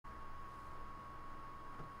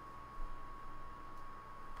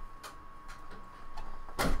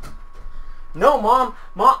No, Mom.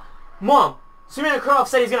 Superman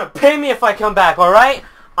Croft said he's gonna pay me if I come back. All right?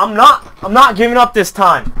 I'm not giving up this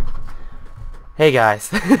time. Hey guys,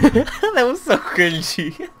 that was so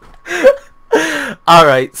cringy. All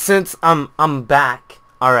right, since I'm back.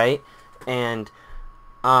 All right, and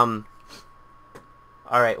all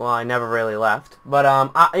right, well, I never really left. But,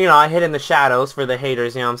 I hid in the shadows for the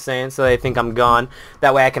haters, you know what I'm saying? So they think I'm gone.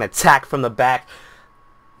 That way I can attack from the back.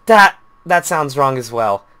 That sounds wrong as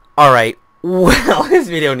well. Alright, well, this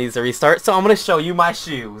video needs to restart, so I'm going to show you my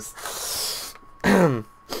shoes.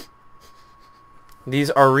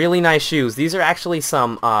 These are really nice shoes. These are actually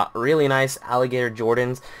some, really nice alligator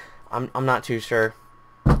Jordans. I'm not too sure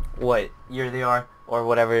what year they are, or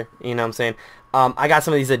whatever, you know what I'm saying? I got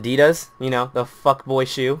some of these Adidas, you know, the fuckboy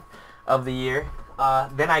shoe of the year.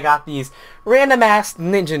 Then I got these random-ass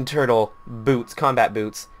Ninja Turtle boots, combat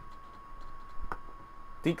boots. I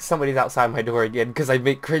think somebody's outside my door again because I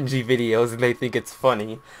make cringy videos and they think it's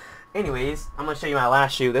funny. Anyways, I'm going to show you my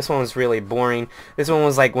last shoe. This one was really boring. This one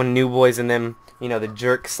was like when New Boys and them, you know, the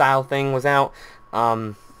jerk style thing was out.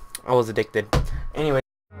 I was addicted. Anyway.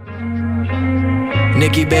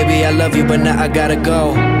 Nikki, baby, I love you, but now I gotta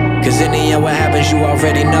go. Cause in the end, what happens, you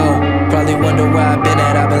already know. Probably wonder where I've been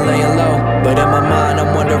at, I've been laying low. But in my mind,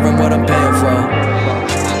 I'm wondering what I'm paying for.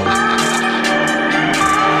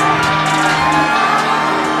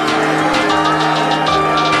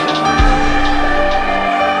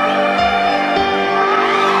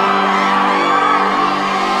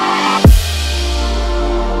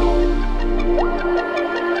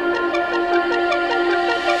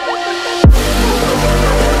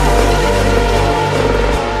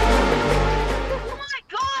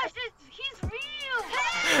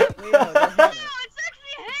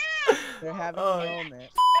 They're having a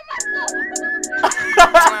moment.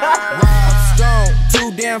 Stone,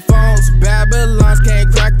 2 damn phones, Babylons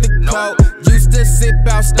can't crack the code. Used to sip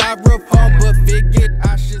out styrofoam, but figured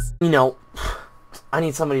I should. You know, I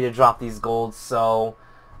need somebody to drop these golds, so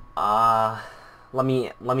let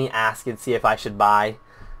me ask and see if I should buy.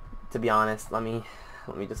 To be honest, let me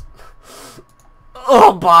just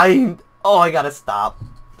buying. Oh, I gotta stop.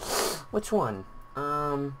 Which one?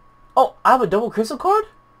 Oh, I have a double crystal card?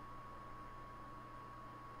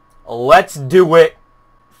 Let's do it.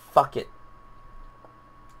 Fuck it.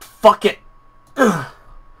 Fuck it.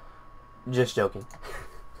 Just joking.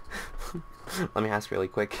 Let me ask really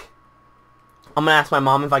quick. I'm gonna ask my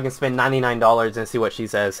mom if I can spend $99 and see what she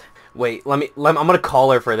says. Wait, I'm gonna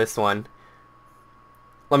call her for this one.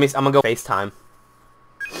 I'm gonna go FaceTime.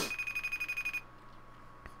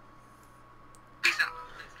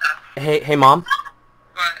 Hey, Mom.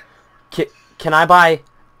 What? Can I buy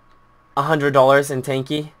 $100 in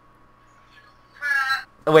Tanky?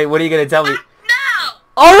 Wait, what are you gonna tell me? No!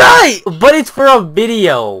 Alright! But it's for a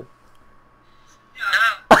video!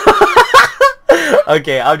 No.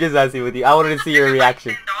 Okay, I'm just asking with you. I wanted to see your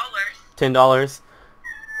reaction. $10?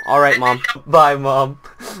 Alright, Mom. Bye, Mom.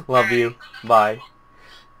 Love you. Bye.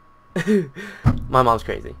 My mom's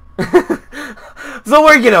crazy. So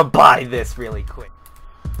we're gonna buy this really quick.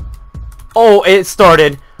 Oh, it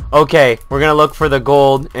started. Okay, we're gonna look for the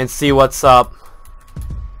gold and see what's up.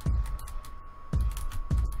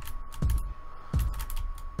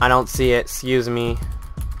 I don't see it, excuse me.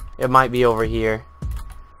 It might be over here.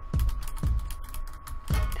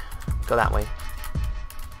 Go that way.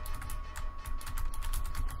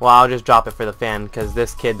 Well, I'll just drop it for the fan because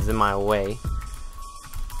this kid's in my way.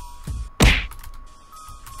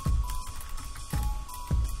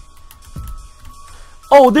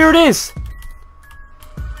 Oh, there it is!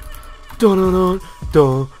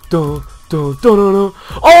 Oh!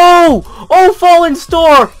 Oh, Fallen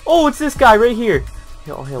Star! Oh, it's this guy right here.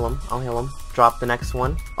 I'll heal him. I'll heal him. Drop the next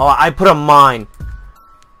one. Oh, I put a mine.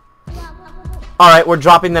 Alright, we're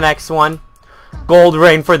dropping the next one. Gold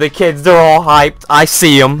rain for the kids. They're all hyped. I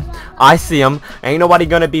see them. I see them. Ain't nobody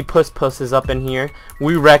gonna be pusses up in here.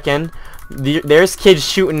 We reckon. There's kids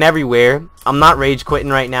shooting everywhere. I'm not rage quitting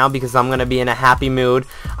right now because I'm gonna be in a happy mood.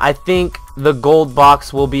 I think the gold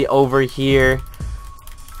box will be over here.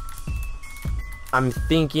 I'm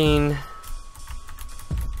thinking...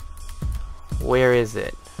 Where is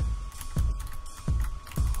it?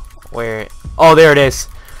 Where? Oh, there it is.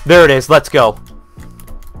 There it is. Let's go.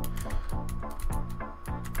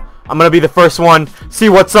 I'm gonna be the first one. See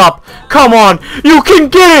what's up. Come on. You can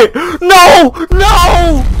get it. No.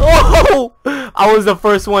 No. Oh. I was the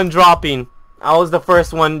first one dropping. I was the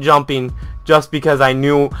first one jumping just because I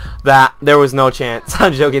knew that there was no chance.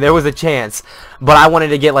 I'm joking. There was a chance. But I wanted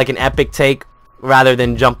to get like an epic take rather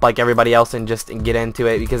than jump like everybody else and just get into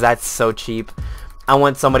it because that's so cheap. I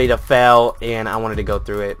want somebody to fail, and I wanted to go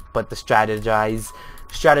through it. But the strategizing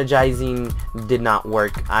did not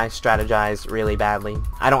work. I strategized really badly.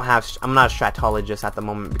 I'm not a stratologist at the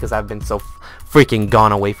moment because I've been so freaking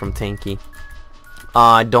gone away from Tanky.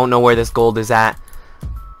 I don't know where this gold is at.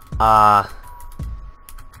 Oh,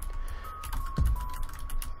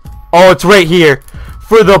 it's right here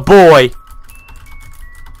for the boy.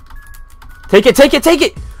 Take it, take it, take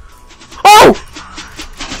it! Oh!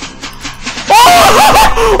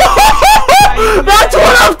 Oh! That's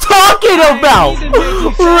what I'm talking about!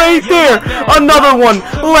 Right there! Another one!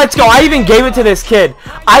 Let's go! I even gave it to this kid!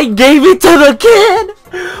 I gave it to the kid!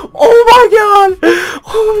 Oh my god!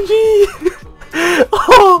 Oh gee!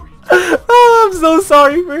 Oh! Oh, I'm so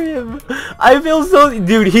sorry for him. I feel so...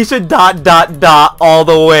 Dude, he should ... all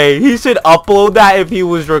the way. He should upload that if he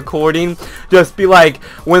was recording. Just be like,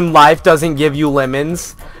 when life doesn't give you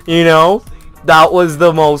lemons, you know? That was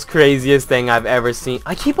the most craziest thing I've ever seen.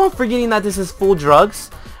 I keep on forgetting that this is full drugs.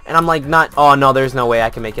 And I'm like, not... Oh, no, there's no way I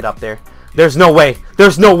can make it up there. There's no way.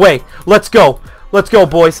 There's no way. Let's go. Let's go,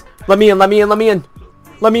 boys. Let me in, let me in, let me in.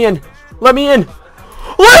 Let me in. Let me in.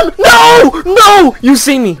 No! No! You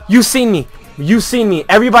seen me. You seen me. You seen me.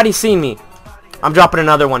 Everybody seen me. I'm dropping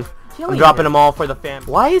another one. I'm dropping them all for the fam.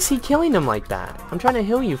 Why is he killing them like that? I'm trying to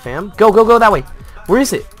heal you, fam. Go, go, go that way. Where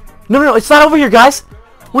is it? No, no, no. It's not over here, guys.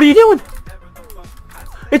 What are you doing?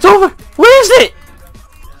 It's over. Where is it?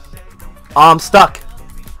 Oh, I'm stuck.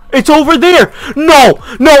 It's over there. No,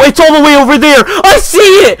 no, it's all the way over there. I see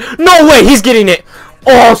it. No way. He's getting it.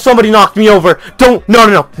 Oh, somebody knocked me over. Don't. No,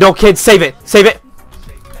 no, no. No, kids. Save it. Save it.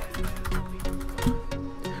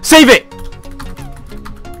 Save it!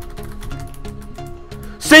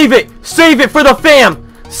 Save it! Save it for the fam!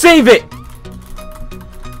 Save it!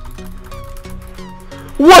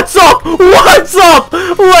 What's up? What's up?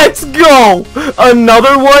 Let's go!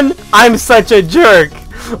 Another one? I'm such a jerk.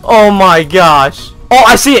 Oh my gosh. Oh,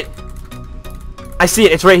 I see it! I see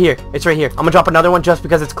it. It's right here. It's right here. I'm gonna drop another one just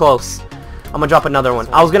because it's close. I'm gonna drop another one.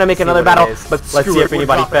 I was gonna make another battle, but let's see if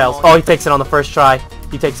anybody fails. Oh, he takes it on the first try.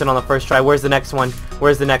 He takes it on the first try. Where's the next one?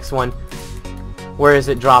 Where's the next one? Where is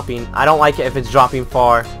it dropping? I don't like it if it's dropping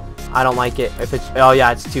far. I don't like it if it's... Oh,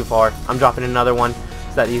 yeah, it's too far. I'm dropping another one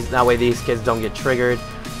so that way these kids don't get triggered.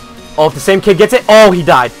 Oh, if the same kid gets it... Oh, he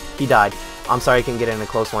died. He died. I'm sorry I couldn't get it in a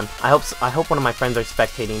close one. I hope one of my friends are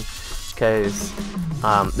spectating because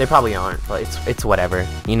they probably aren't, but it's whatever.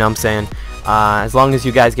 You know what I'm saying? As long as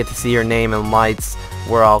you guys get to see your name and lights,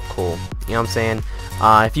 we're all cool. You know what I'm saying?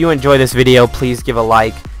 If you enjoy this video, please give a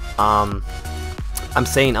like. I'm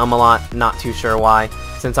saying a lot, not too sure why.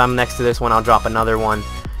 Since I'm next to this one, I'll drop another one.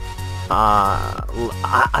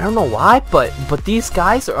 I don't know why, but these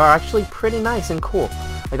guys are actually pretty nice and cool.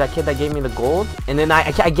 Like that kid that gave me the gold, and then I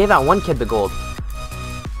gave that one kid the gold.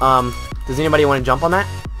 Does anybody want to jump on that?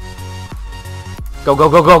 Go, go,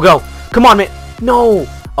 go, go, go! Come on, man! No!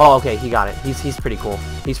 Oh, okay, he got it. He's pretty cool.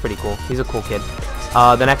 He's pretty cool. He's a cool kid.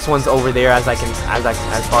 The next one's over there, as far as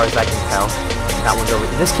I can tell. That one's over.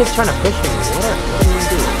 This kid's trying to push me. What are you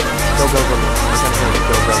doing? Go, go, go, man. I'm trying to hit him.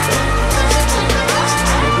 Go, go, go.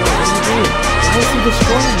 What are you doing? Why is he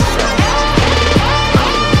destroying himself?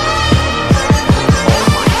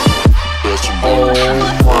 Oh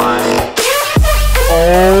my.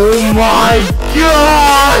 Oh my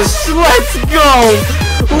gosh! Let's go!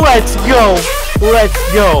 Let's go!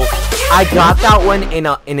 Let's go! I got that one in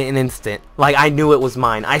an instant. Like, I knew it was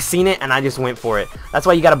mine. I seen it and I just went for it. That's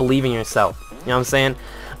why you gotta believe in yourself. You know what I'm saying?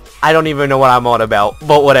 I don't even know what I'm on about,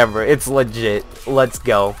 but whatever. It's legit. Let's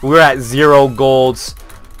go. We're at 0 golds.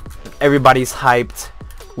 Everybody's hyped.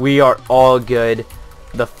 We are all good.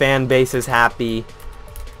 The fan base is happy.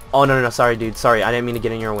 Oh, no, no, no. Sorry, dude. Sorry. I didn't mean to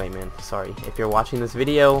get in your way, man. Sorry. If you're watching this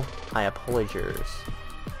video, I apologize.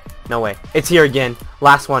 No way. It's here again.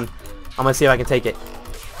 Last one. I'm gonna see if I can take it.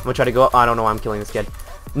 I'm gonna try to go up. Oh, I don't know why I'm killing this kid.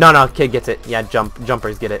 No, no. Kid gets it. Yeah,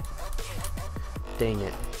 jumpers get it. Dang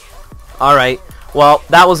it. Alright. Well,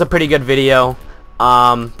 that was a pretty good video.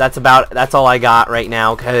 That's all I got right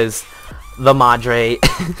now, because the Madre.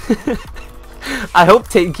 I hope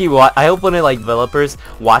one of developers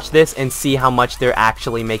watch this and see how much they're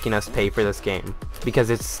actually making us pay for this game,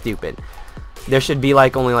 because it's stupid. There should be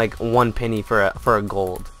only 1 penny for a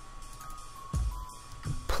gold.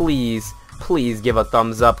 Please give a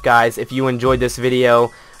thumbs up, guys, if you enjoyed this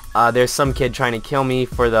video. There's some kid trying to kill me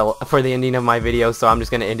for the ending of my video, so I'm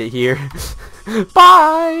just gonna end it here.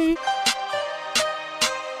 Bye.